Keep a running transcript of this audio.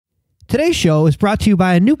Today's show is brought to you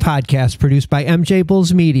by a new podcast produced by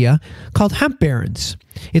MJBulls Media called Hemp Barons.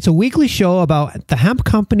 It's a weekly show about the hemp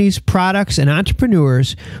companies, products, and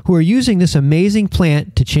entrepreneurs who are using this amazing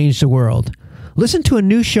plant to change the world. Listen to a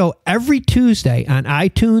new show every Tuesday on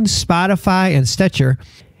iTunes, Spotify, and Stitcher.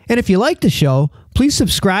 And if you like the show, please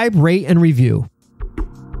subscribe, rate, and review.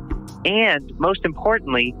 And most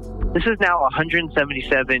importantly, this is now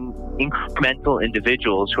 177 incremental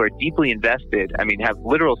individuals who are deeply invested, have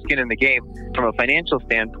literal skin in the game from a financial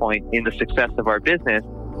standpoint in the success of our business.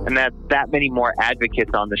 And that many more advocates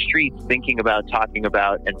on the streets thinking about, talking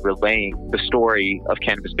about, and relaying the story of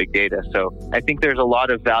Cannabis Big Data. So I think there's a lot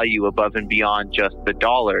of value above and beyond just the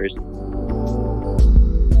dollars.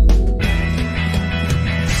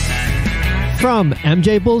 From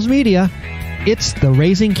MJBulls Media, it's the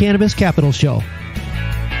Raising Cannabis Capital Show.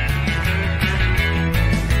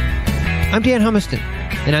 I'm Dan Humiston,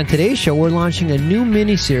 and on today's show, we're launching a new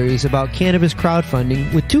mini-series about cannabis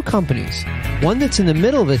crowdfunding with two companies. One that's in the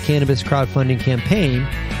middle of the cannabis crowdfunding campaign,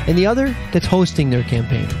 and the other that's hosting their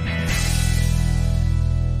campaign.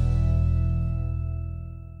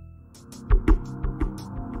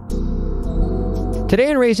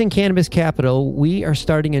 Today on Raising Cannabis Capital, we are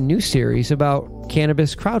starting a new series about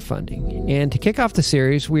cannabis crowdfunding. And to kick off the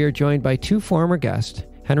series, we are joined by two former guests,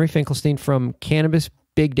 Henry Finkelstein from Cannabis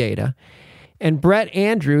Big Data and Brett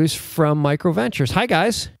Andrews from MicroVentures. Hi,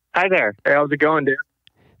 guys. Hi there. Hey, how's it going, Dan?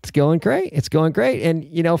 It's going great. It's going great. And,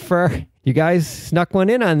 for you guys snuck one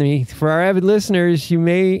in on me. For our avid listeners, you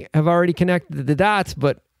may have already connected the dots,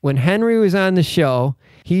 but when Henry was on the show,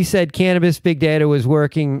 he said Cannabis Big Data was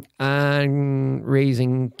working on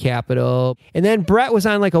raising capital. And then Brett was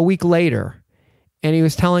on like a week later, and he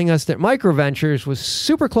was telling us that MicroVentures was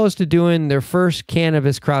super close to doing their first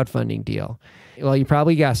cannabis crowdfunding deal. Well, you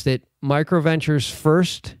probably guessed it. MicroVentures'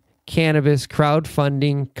 first cannabis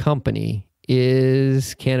crowdfunding company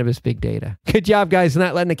is Cannabis Big Data. Good job, guys,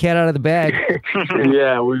 not letting the cat out of the bag.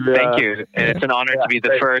 Yeah, thank you. And it's an honor to be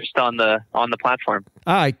the first on the platform.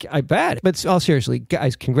 I bet. But all seriously,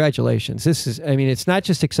 guys, congratulations. This is, it's not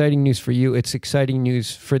just exciting news for you, it's exciting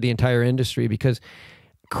news for the entire industry, because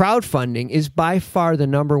crowdfunding is by far the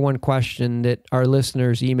number one question that our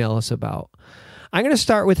listeners email us about. I'm going to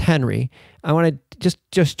start with Henry. I want to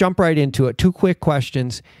just jump right into it. Two quick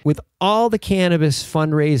questions. With all the cannabis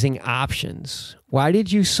fundraising options, why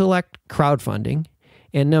did you select crowdfunding?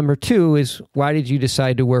 And number two is, why did you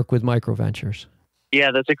decide to work with MicroVentures?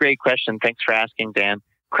 Yeah, that's a great question. Thanks for asking, Dan.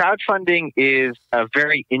 Crowdfunding is a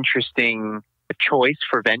very interesting choice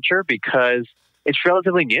for venture because it's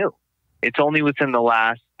relatively new. It's only within the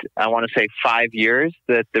last, 5 years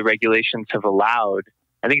that the regulations have allowed.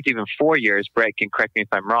 I think it's even 4 years. Brett can correct me if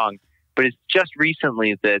I'm wrong. But it's just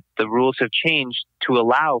recently that the rules have changed to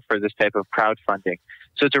allow for this type of crowdfunding.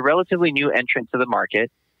 So it's a relatively new entrant to the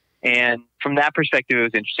market. And from that perspective, it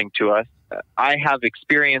was interesting to us. I have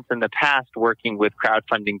experience in the past working with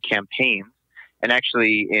crowdfunding campaigns, and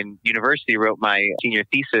actually in university wrote my senior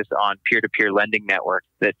thesis on peer-to-peer lending networks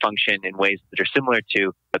that function in ways that are similar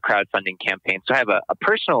to a crowdfunding campaign. So I have a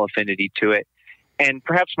personal affinity to it. And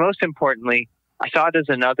perhaps most importantly, I saw it as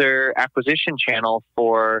another acquisition channel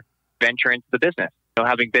for venture into the business.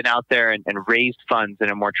 Having been out there and raised funds in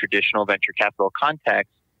a more traditional venture capital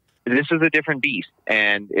context, this is a different beast,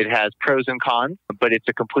 and it has pros and cons, but it's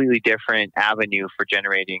a completely different avenue for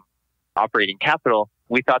generating operating capital.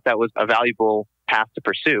 We thought that was a valuable path to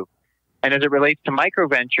pursue. And as it relates to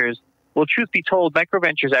MicroVentures, well, truth be told,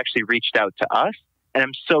 MicroVentures actually reached out to us, and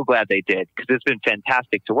I'm so glad they did, because it's been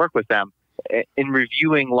fantastic to work with them. In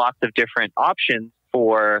reviewing lots of different options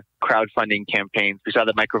for crowdfunding campaigns, we saw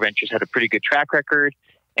that MicroVentures had a pretty good track record.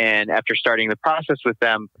 And after starting the process with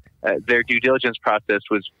them, their due diligence process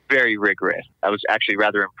was very rigorous. I was actually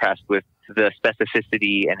rather impressed with the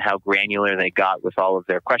specificity and how granular they got with all of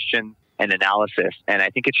their questions and analysis. And I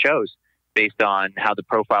think it shows based on how the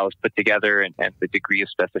profile is put together and the degree of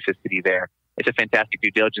specificity there. It's a fantastic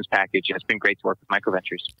due diligence package, and it's been great to work with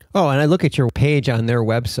MicroVentures. Oh, and I look at your page on their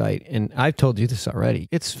website, and I've told you this already.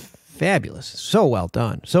 It's fabulous. So well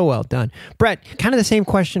done. So well done. Brett, kind of the same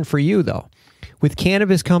question for you, though. With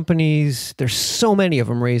cannabis companies, there's so many of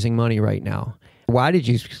them raising money right now. Why did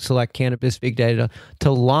you select Cannabis Big Data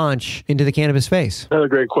to launch into the cannabis space? That's a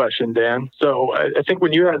great question, Dan. So I think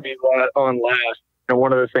when you had me on last,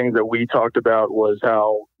 one of the things that we talked about was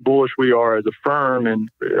how bullish we are as a firm and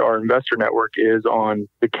our investor network is on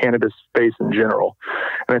the cannabis space in general.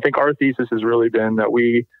 And I think our thesis has really been that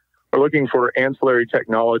we are looking for ancillary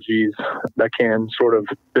technologies that can sort of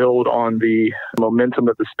build on the momentum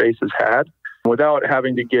that the space has had without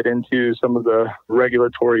having to get into some of the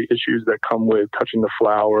regulatory issues that come with touching the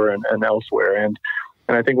flower and elsewhere. And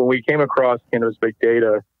I think when we came across Cannabis Big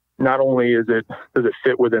Data, not only does it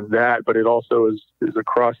fit within that, but it also is a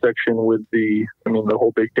cross section with the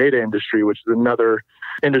whole big data industry, which is another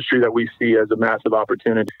industry that we see as a massive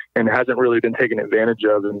opportunity and hasn't really been taken advantage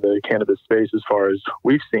of in the cannabis space as far as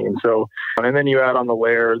we've seen. So, and then you add on the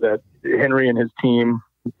layer that Henry and his team,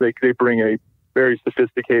 they bring a very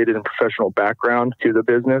sophisticated and professional background to the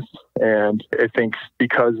business. And I think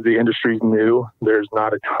because the industry is new, there's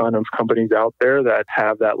not a ton of companies out there that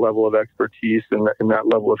have that level of expertise and that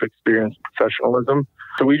level of experience and professionalism.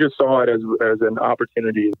 So we just saw it as an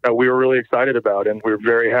opportunity that we were really excited about. And we're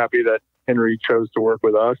very happy that Henry chose to work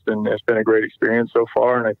with us, and it's been a great experience so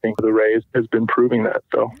far. And I think the Raise has been proving that.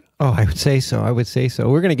 So. Oh, I would say so.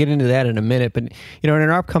 We're going to get into that in a minute, but in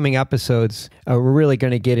our upcoming episodes, we're really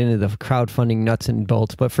going to get into the crowdfunding nuts and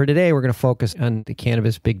bolts. But for today, we're going to focus on the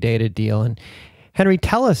Cannabis Big Data deal. And Henry,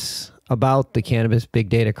 tell us about the Cannabis Big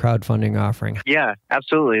Data crowdfunding offering. Yeah,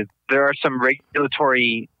 absolutely. There are some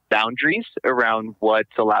regulatory boundaries around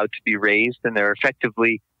what's allowed to be raised, and there are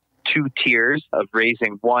effectively two tiers of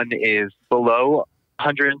raising. One is below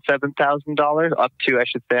 $107,000, up to, I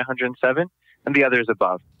should say, $107,000, and the other is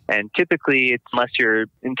above. And typically, unless you're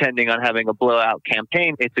intending on having a blowout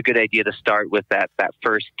campaign, it's a good idea to start with that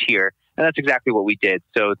first tier. And that's exactly what we did.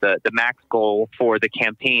 So the max goal for the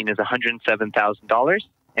campaign is $107,000.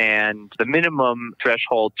 And the minimum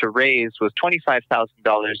threshold to raise was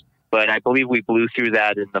 $25,000. But I believe we blew through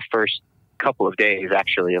that in the first couple of days,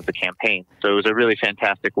 actually, of the campaign. So it was a really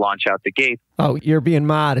fantastic launch out the gate. Oh, you're being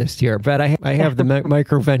modest here, but I have the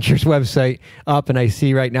MicroVentures website up, and I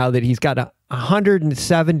see right now that he's got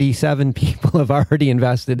 177 people have already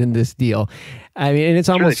invested in this deal. I mean, and it's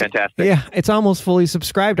almost really fantastic. Yeah, it's almost fully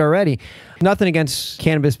subscribed already. Nothing against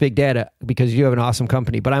Cannabis Big Data, because you have an awesome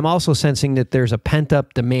company, but I'm also sensing that there's a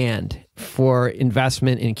pent-up demand for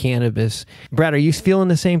investment in cannabis. Brett, are you feeling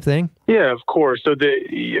the same thing? Yeah, of course. So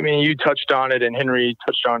you touched on it, and Henry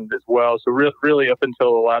touched on it as well. So really up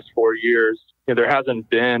until the last 4 years, there hasn't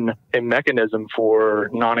been a mechanism for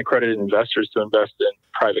non-accredited investors to invest in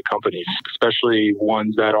private companies, especially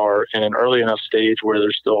ones that are in an early enough stage where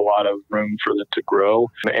there's still a lot of room for them to grow.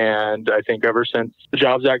 And I think ever since the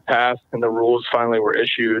Jobs Act passed and the rules finally were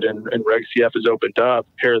issued and Reg CF has opened up,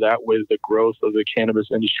 pair that with the growth of the cannabis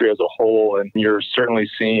industry as a whole, and you're certainly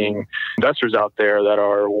seeing investors out there that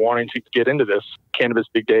are wanting to get into this. Cannabis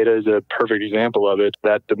Big Data is a perfect example of it.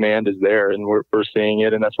 That demand is there, and we're seeing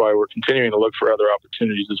it, and that's why we're continuing to look for other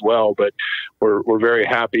opportunities as well. But we're very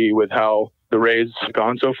happy with how the raise has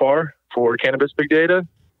gone so far for Cannabis Big Data.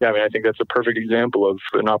 Yeah, I think that's a perfect example of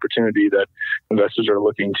an opportunity that investors are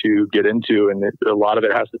looking to get into, and a lot of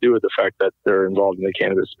it has to do with the fact that they're involved in the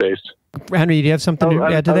cannabis space. Henry, do you have something to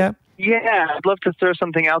add to that? Yeah, I'd love to throw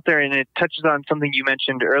something out there, and it touches on something you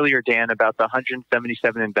mentioned earlier, Dan, about the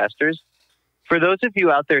 177 investors. For those of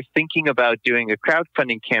you out there thinking about doing a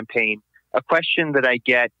crowdfunding campaign, a question that I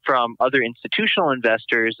get from other institutional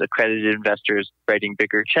investors, accredited investors writing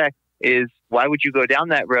bigger checks, is why would you go down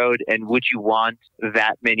that road, and would you want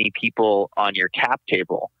that many people on your cap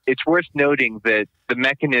table? It's worth noting that the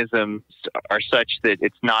mechanisms are such that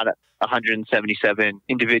it's not 177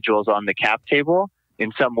 individuals on the cap table.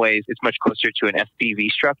 In some ways, it's much closer to an SPV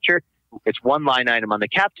structure. It's one line item on the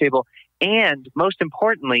cap table. And most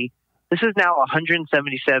importantly, this is now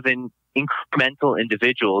 177 incremental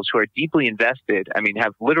individuals who are deeply invested,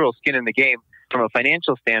 have literal skin in the game from a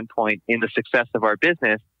financial standpoint in the success of our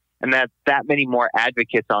business. And that many more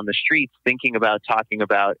advocates on the streets thinking about, talking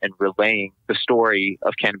about, and relaying the story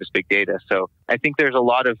of Cannabis Big Data. So I think there's a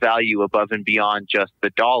lot of value above and beyond just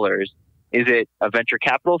the dollars. Is it a venture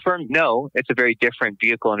capital firm? No, it's a very different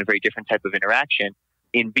vehicle and a very different type of interaction.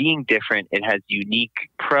 In being different, it has unique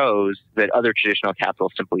pros that other traditional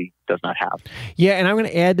capital simply does not have. Yeah, and I'm going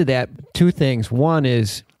to add to that two things. One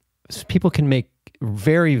is people can make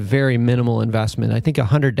very, very minimal investment. I think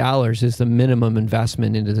 $100 is the minimum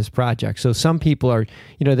investment into this project. So some people are,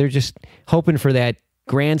 they're just hoping for that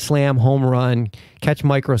grand slam home run, catch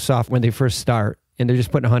Microsoft when they first start, and they're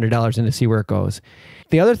just putting $100 in to see where it goes.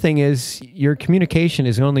 The other thing is your communication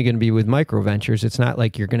is only going to be with MicroVentures. It's not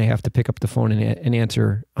like you're going to have to pick up the phone and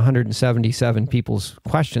answer 177 people's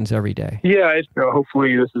questions every day. Yeah,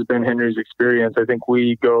 hopefully this has been Henry's experience. I think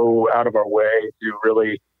we go out of our way to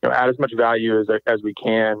really add as much value as we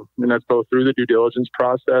can. And that's both through the due diligence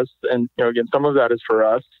process. And, again, some of that is for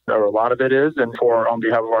us, or a lot of it is, and on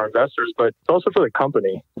behalf of our investors, but it's also for the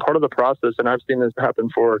company. Part of the process, and I've seen this happen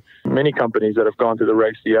for many companies that have gone through the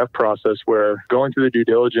Reg CF process, where going through the due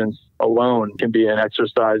diligence alone can be an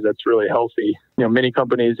exercise that's really healthy. Many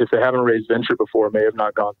companies, if they haven't raised venture before, may have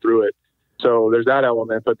not gone through it. So there's that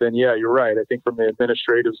element. But then, yeah, you're right. I think from the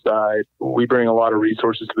administrative side, we bring a lot of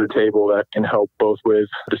resources to the table that can help both with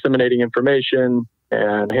disseminating information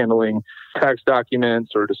and handling tax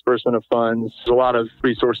documents or disbursement of funds. There's a lot of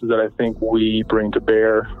resources that I think we bring to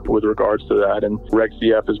bear with regards to that. And Reg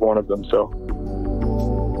CF is one of them. So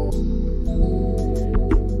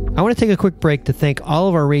I want to take a quick break to thank all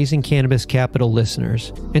of our Raising Cannabis Capital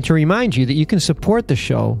listeners and to remind you that you can support the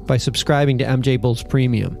show by subscribing to MJBulls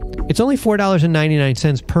Premium. It's only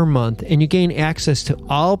 $4.99 per month, and you gain access to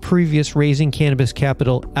all previous Raising Cannabis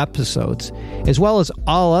Capital episodes, as well as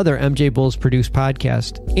all other MJBulls produced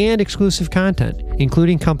podcasts and exclusive content,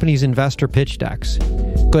 including companies' investor pitch decks.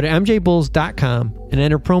 Go to MJBulls.com and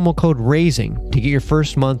enter promo code RAISING to get your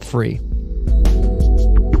first month free.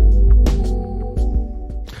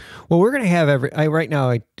 Well, we're going to have right now,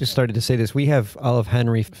 I just started to say this, we have all of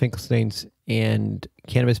Henry Finkelstein's and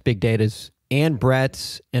Cannabis Big Data's and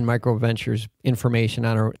Brett's and MicroVentures information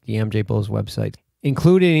on the MJBulls website.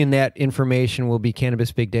 Included in that information will be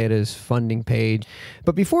Cannabis Big Data's funding page.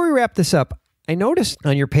 But before we wrap this up, I noticed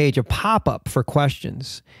on your page a pop-up for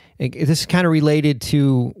questions. This is kind of related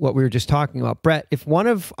to what we were just talking about. Brett, if one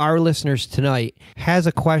of our listeners tonight has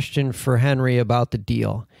a question for Henry about the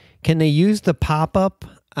deal, can they use the pop-up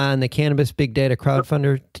on the Cannabis Big Data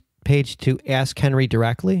crowdfunder page to ask Henry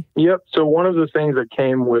directly? Yep. So one of the things that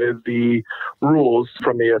came with the rules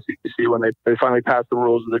from the SEC when they finally passed the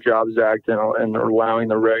rules of the Jobs Act and allowing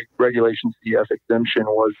the Regulation CF exemption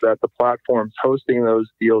was that the platforms hosting those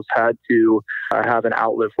deals had to have an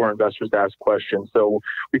outlet for investors to ask questions. So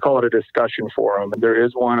we call it a discussion forum. And there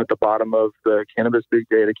is one at the bottom of the Cannabis Big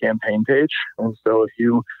Data campaign page. And so if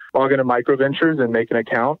you log into MicroVentures and make an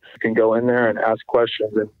account, you can go in there and ask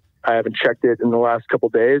questions. And I haven't checked it in the last couple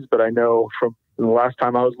of days, but I know from the last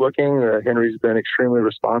time I was looking, Henry's been extremely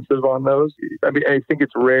responsive on those. I mean, I think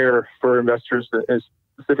it's rare for investors,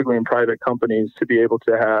 specifically in private companies, to be able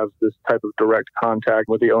to have this type of direct contact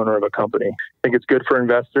with the owner of a company. I think it's good for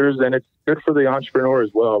investors, and it's good for the entrepreneur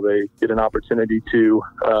as well. They get an opportunity to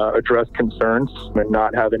address concerns and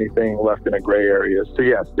not have anything left in a gray area. So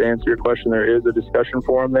yes, to answer your question, there is a discussion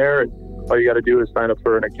forum there. All you got to do is sign up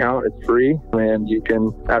for an account. It's free, and you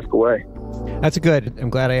can ask away. That's good.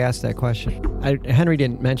 I'm glad I asked that question. Henry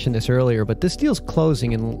didn't mention this earlier, but this deal's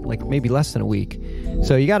closing in like maybe less than a week.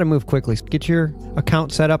 So you got to move quickly. Get your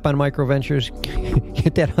account set up on MicroVentures.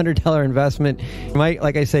 Get that $100 investment.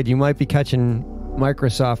 Like I said, you might be catching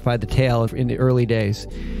Microsoft by the tail in the early days.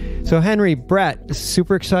 So Henry, Brett, this is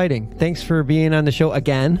super exciting. Thanks for being on the show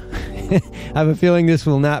again. I have a feeling this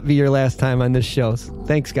will not be your last time on this show.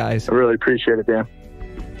 Thanks, guys. I really appreciate it, Dan.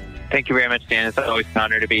 Thank you very much, Dan. It's always an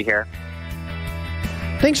honor to be here.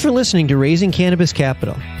 Thanks for listening to Raising Cannabis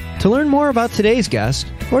Capital. To learn more about today's guest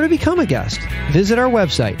or to become a guest, visit our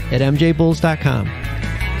website at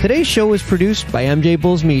MJBulls.com. Today's show was produced by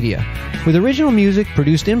MJBulls Media, with original music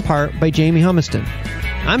produced in part by Jamie Humiston.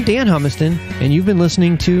 I'm Dan Humiston, and you've been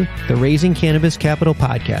listening to the Raising Cannabis Capital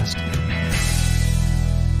Podcast.